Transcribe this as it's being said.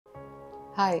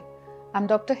Hi, I'm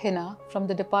Dr. Hina from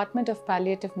the Department of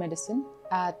Palliative Medicine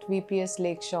at VPS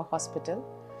Lakeshore Hospital.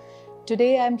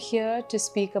 Today I'm here to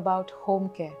speak about home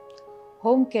care.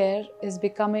 Home care is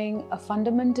becoming a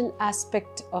fundamental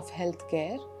aspect of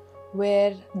healthcare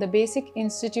where the basic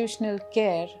institutional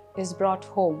care is brought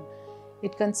home.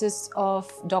 It consists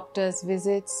of doctors'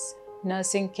 visits,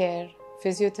 nursing care,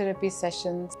 physiotherapy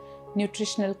sessions,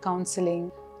 nutritional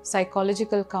counseling,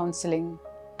 psychological counseling.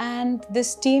 And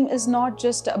this team is not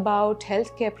just about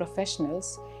healthcare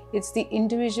professionals, it's the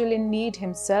individual in need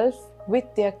himself with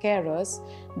their carers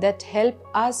that help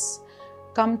us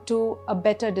come to a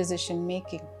better decision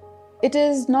making. It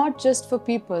is not just for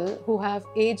people who have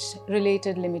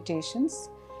age-related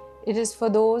limitations. It is for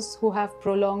those who have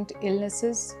prolonged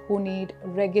illnesses, who need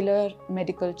regular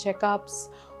medical checkups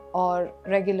or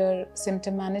regular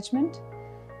symptom management.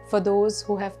 For those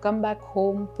who have come back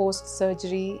home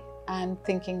post-surgery and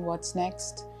thinking what's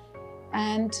next.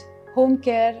 And home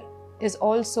care is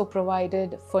also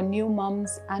provided for new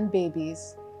mums and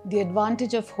babies. The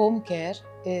advantage of home care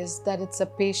is that it's a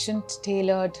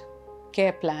patient-tailored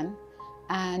care plan,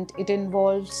 and it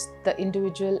involves the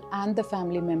individual and the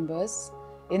family members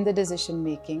in the decision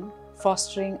making,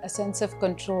 fostering a sense of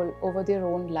control over their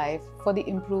own life for the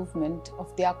improvement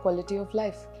of their quality of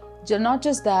life. Not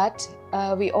just that,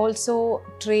 we also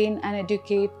train and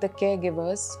educate the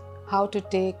caregivers how to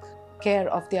take care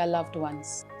of their loved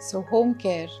ones. So home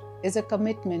care is a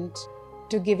commitment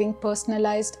to giving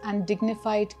personalized and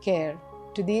dignified care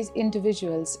to these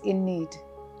individuals in need,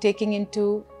 taking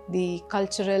into the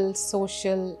cultural,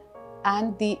 social,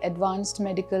 and the advanced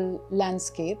medical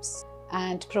landscapes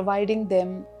and providing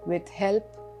them with help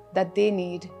that they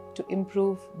need to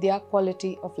improve their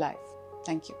quality of life.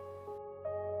 Thank you.